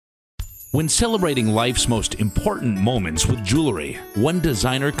When celebrating life's most important moments with jewelry, one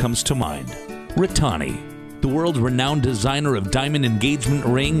designer comes to mind: Ritani. The world-renowned designer of diamond engagement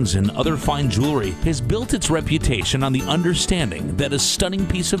rings and other fine jewelry has built its reputation on the understanding that a stunning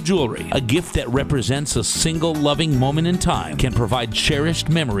piece of jewelry, a gift that represents a single loving moment in time, can provide cherished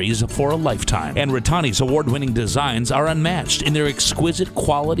memories for a lifetime. And Ritani's award-winning designs are unmatched in their exquisite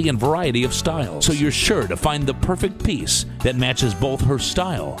quality and variety of styles, so you're sure to find the perfect piece that matches both her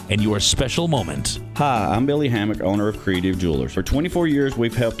style and your special moment. Hi, I'm Billy Hammock, owner of Creative Jewelers. For 24 years,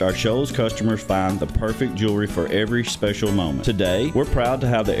 we've helped our show's customers find the perfect jewelry for every special moment. Today, we're proud to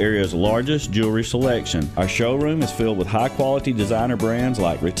have the area's largest jewelry selection. Our showroom is filled with high-quality designer brands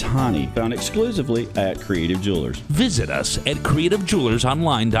like Ritani, found exclusively at Creative Jewelers. Visit us at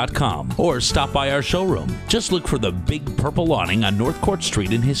creativejewelersonline.com or stop by our showroom. Just look for the big purple awning on North Court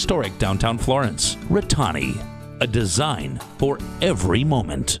Street in historic downtown Florence. Ritani, a design for every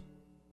moment.